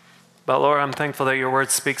 But Lord, I'm thankful that your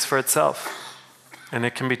word speaks for itself and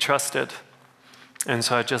it can be trusted. And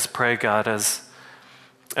so I just pray, God,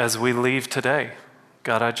 as we leave today,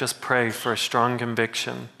 God, I just pray for a strong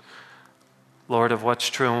conviction, Lord, of what's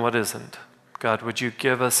true and what isn't. God, would you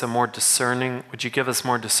give us more discerning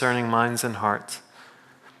minds and hearts?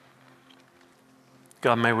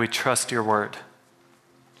 God, may we trust your word.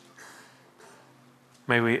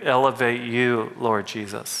 May we elevate you, Lord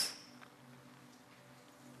Jesus.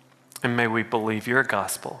 And may we believe your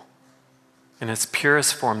gospel in its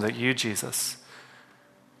purest form, that you, Jesus,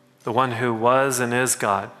 the one who was and is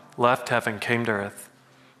God, left heaven, came to earth,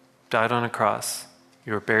 died on a cross,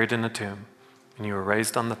 you were buried in a tomb, and you were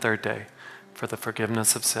raised on the third day for the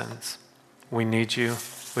forgiveness of sins. We need you.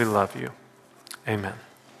 We love you. Amen.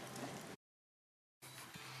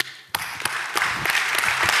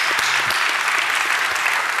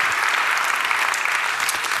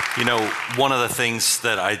 You know, one of the things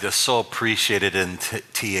that I just so appreciated in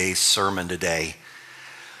TA's sermon today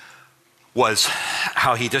was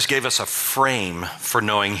how he just gave us a frame for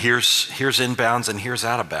knowing here's inbounds and here's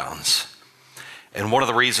out of bounds. And one of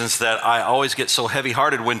the reasons that I always get so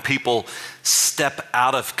heavy-hearted when people step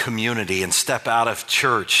out of community and step out of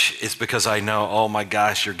church is because I know, oh my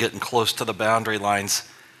gosh, you're getting close to the boundary lines.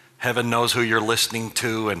 Heaven knows who you're listening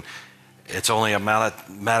to, and it's only a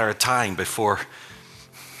matter of time before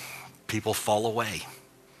people fall away.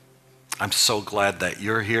 I'm so glad that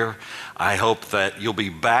you're here. I hope that you'll be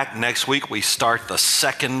back next week. We start the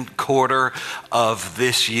second quarter of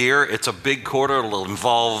this year. It's a big quarter. It'll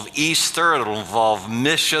involve Easter. It'll involve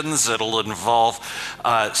missions. It'll involve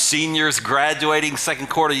seniors graduating. Second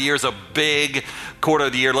quarter of the year is a big quarter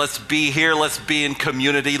of the year. Let's be here. Let's be in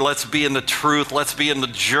community. Let's be in the truth. Let's be in the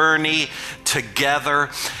journey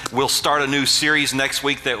together. We'll start a new series next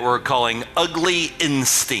week that we're calling Ugly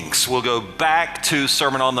Instincts. We'll go back to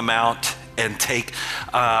Sermon on the Mount and take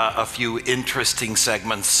a few interesting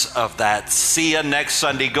segments of that. See you next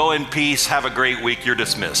Sunday. Go in peace. Have a great week. You're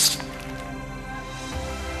dismissed.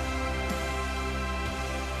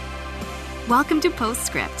 Welcome to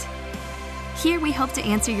Postscript. Here we hope to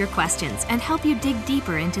answer your questions and help you dig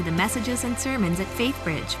deeper into the messages and sermons at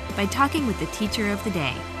FaithBridge by talking with the teacher of the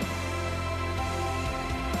day.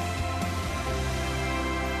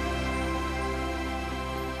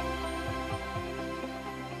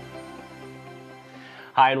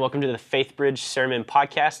 Hi, and welcome to the FaithBridge Sermon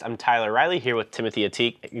Podcast. I'm Tyler Riley, here with Timothy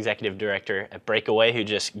Ateek, Executive Director at Breakaway, who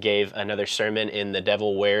just gave another sermon in the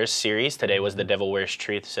Devil Wears series. Today was the Devil Wears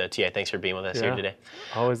Truth. So, T.A., thanks for being with us here today.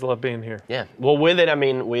 Always love being here. Yeah. Well, with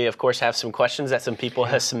it, we, of course, have some questions that some people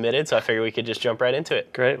have submitted, so I figured we could just jump right into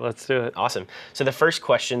it. Great, let's do it. Awesome. So the first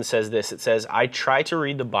question says this. It says, I try to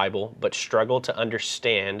read the Bible, but struggle to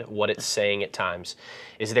understand what it's saying at times.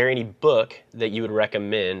 Is there any book that you would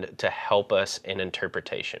recommend to help us in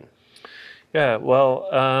interpretation? Yeah,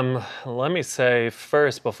 well, let me say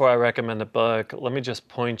first, before I recommend a book, let me just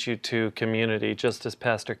point you to community, just as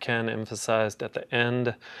Pastor Ken emphasized at the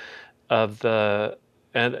end of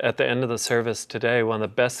the service today. One of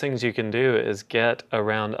the best things you can do is get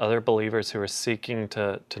around other believers who are seeking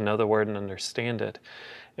to know the Word and understand it,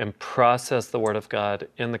 and process the Word of God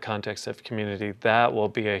in the context of community. That will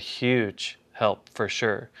be a huge help for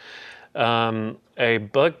sure. A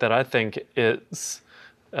book that I think is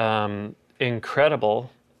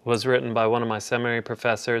incredible was written by one of my seminary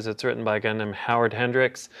professors. It's written by a guy named Howard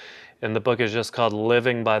Hendricks, and the book is just called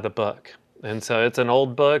Living by the Book. And so it's an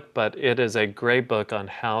old book, but it is a great book on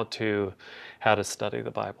how to study the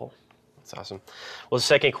Bible. That's awesome. Well, the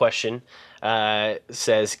second question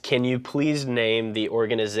says, can you please name the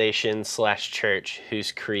organization/church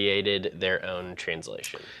who's created their own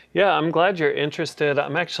translation? Yeah, I'm glad you're interested.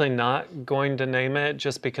 I'm actually not going to name it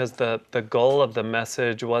just because the goal of the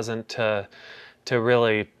message wasn't to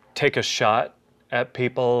really take a shot at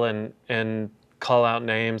people and call out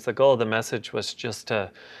names. The goal of the message was just to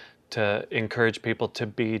encourage people to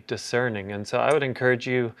be discerning. And so I would encourage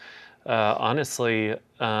you, honestly,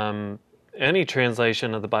 any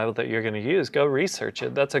translation of the Bible that you're going to use, go research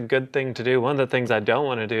it. That's a good thing to do. One of the things I don't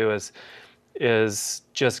want to do is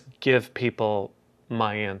just give people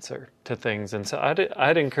my answer to things. And so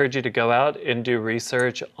I'd encourage you to go out and do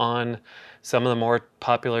research on some of the more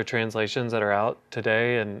popular translations that are out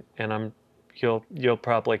today, and you'll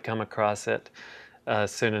probably come across it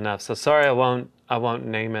soon enough. So sorry, I won't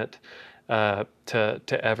name it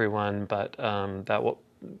to everyone, but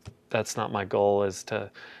that's not my goal, is to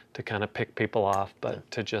kind of pick people off,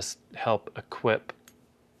 but to just help equip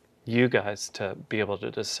you guys to be able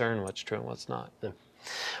to discern what's true and what's not. Yeah.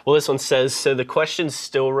 Well, this one says, so the question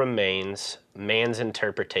still remains man's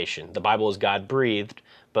interpretation. The Bible is God-breathed,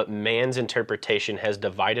 but man's interpretation has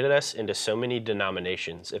divided us into so many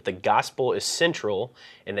denominations. If the gospel is central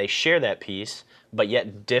and they share that piece, but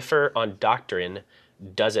yet differ on doctrine,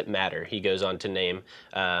 does it matter? He goes on to name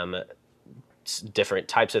different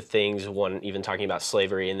types of things, one even talking about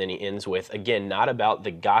slavery, and then he ends with, again, not about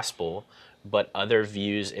the gospel, but other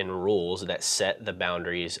views and rules that set the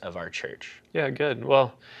boundaries of our church. Yeah, good.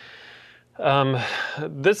 Well,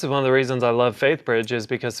 this is one of the reasons I love FaithBridge, is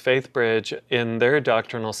because FaithBridge, in their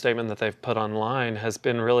doctrinal statement that they've put online, has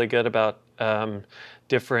been really good about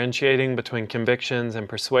differentiating between convictions and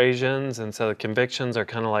persuasions. And so the convictions are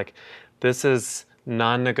kind of like, this is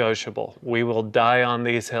non-negotiable. We will die on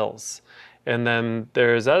these hills. And then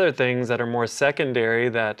there's other things that are more secondary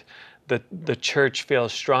that the church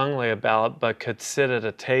feels strongly about, but could sit at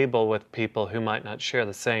a table with people who might not share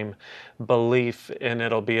the same belief, and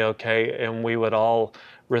it'll be okay, and we would all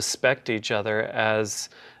respect each other as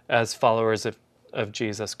followers of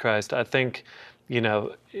Jesus Christ. I think,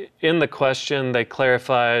 in the question they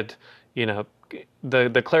clarified,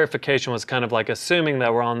 the clarification was kind of like assuming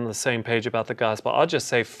that we're on the same page about the gospel. I'll just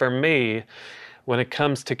say, for me, when it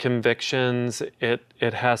comes to convictions, it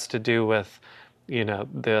has to do with,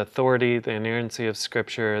 the authority, the inerrancy of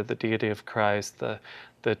Scripture, the deity of Christ, the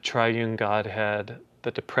triune Godhead,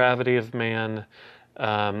 the depravity of man,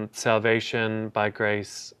 salvation by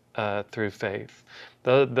grace through faith.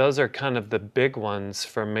 Those are kind of the big ones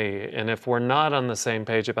for me. And if we're not on the same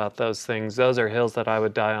page about those things, those are hills that I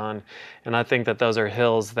would die on. And I think that those are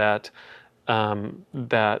hills that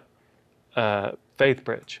FaithBridge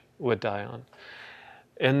would die on.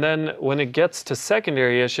 And then when it gets to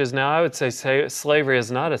secondary issues, now I would say slavery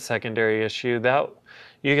is not a secondary issue. That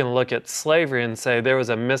you can look at slavery and say there was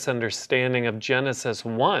a misunderstanding of Genesis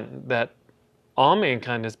 1, that all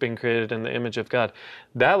mankind has been created in the image of God.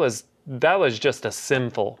 That was just that's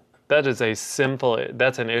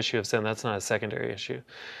an issue of sin. That's not a secondary issue.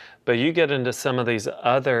 But you get into some of these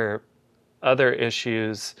other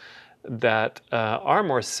issues that are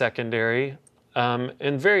more secondary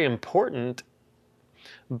and very important.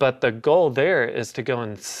 But the goal there is to go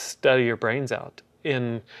and study your brains out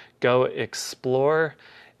and go explore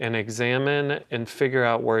and examine and figure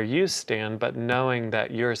out where you stand, but knowing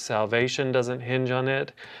that your salvation doesn't hinge on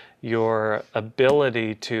it, your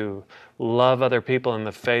ability to love other people in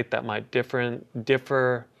the faith that might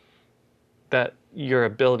differ, that your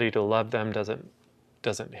ability to love them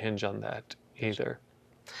doesn't hinge on that either.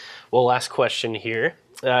 Well, last question here.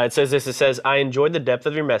 It says, I enjoyed the depth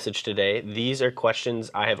of your message today. These are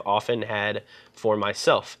questions I have often had for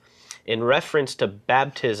myself. In reference to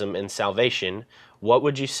baptism and salvation, what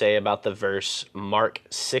would you say about the verse Mark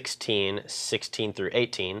 16 through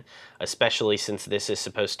 18, especially since this is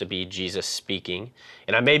supposed to be Jesus speaking?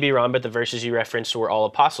 And I may be wrong, but the verses you referenced were all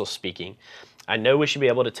apostles speaking. I know we should be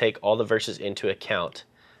able to take all the verses into account.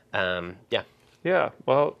 Yeah,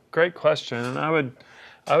 well, great question. And I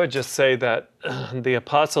would just say that the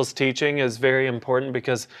apostles' teaching is very important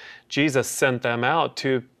because Jesus sent them out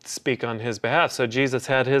to speak on his behalf. So Jesus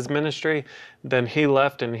had his ministry, then he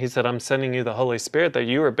left and he said, I'm sending you the Holy Spirit, that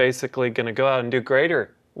you are basically going to go out and do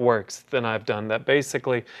greater works than I've done. That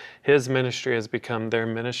basically his ministry has become their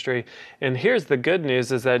ministry. And here's the good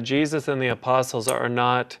news, is that Jesus and the apostles are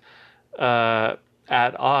not at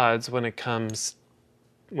odds when it comes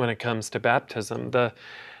to baptism.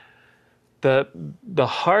 The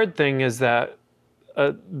hard thing is that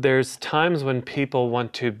there's times when people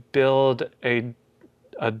want to build a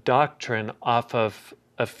doctrine off of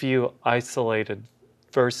a few isolated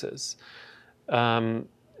verses. And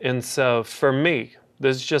so for me,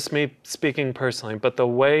 this is just me speaking personally, but the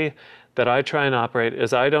way that I try and operate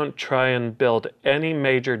is I don't try and build any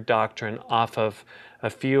major doctrine off of a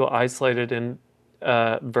few isolated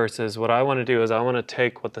verses. What I want to do is I want to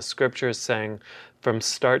take what the Scripture is saying from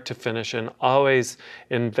start to finish and always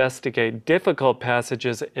investigate difficult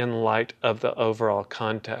passages in light of the overall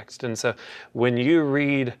context. And so when you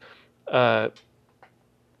read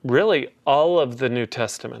really all of the New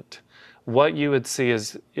Testament, what you would see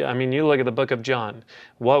is, I mean, you look at the book of John,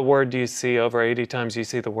 what word do you see over 80 times? You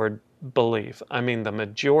see the word believe. I mean, the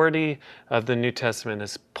majority of the New Testament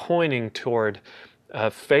is pointing toward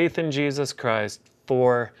faith in Jesus Christ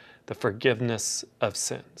for the forgiveness of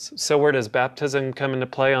sins. So where does baptism come into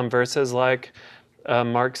play on verses like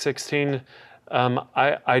Mark 16?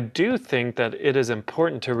 I do think that it is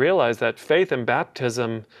important to realize that faith and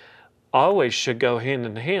baptism always should go hand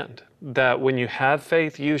in hand. That when you have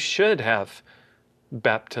faith, you should have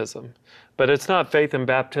baptism. But it's not faith and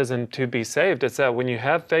baptism to be saved. It's that when you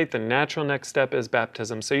have faith, the natural next step is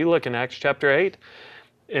baptism. So you look in Acts chapter 8,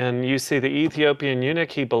 and you see the Ethiopian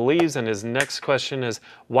eunuch, he believes, and his next question is,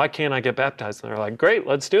 why can't I get baptized? And they're like, great,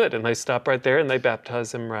 let's do it. And they stop right there, and they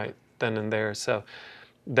baptize him right then and there. So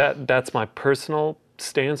that's my personal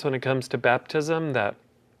stance when it comes to baptism, that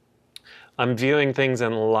I'm viewing things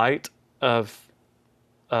in light of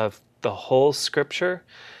the whole Scripture.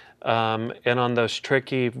 And on those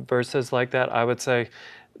tricky verses like that, I would say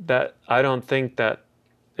that I don't think that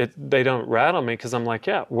they don't rattle me, because I'm like,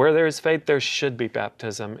 yeah, where there is faith, there should be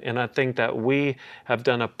baptism. And I think that we have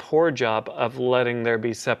done a poor job of letting there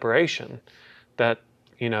be separation, that,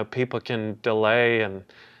 people can delay. And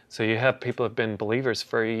so you have people who have been believers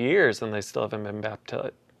for years and they still haven't been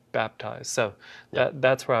baptized. So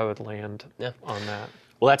that's where I would land on that.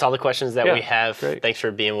 Well, that's all the questions that we have. Great. Thanks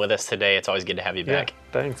for being with us today. It's always good to have you back.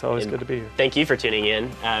 Thanks. Always good to be here. Thank you for tuning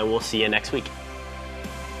in. We'll see you next week.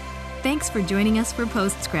 Thanks for joining us for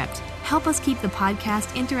Postscript. Help us keep the podcast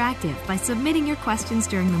interactive by submitting your questions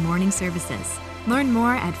during the morning services. Learn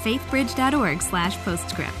more at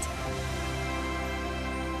faithbridge.org/postscript.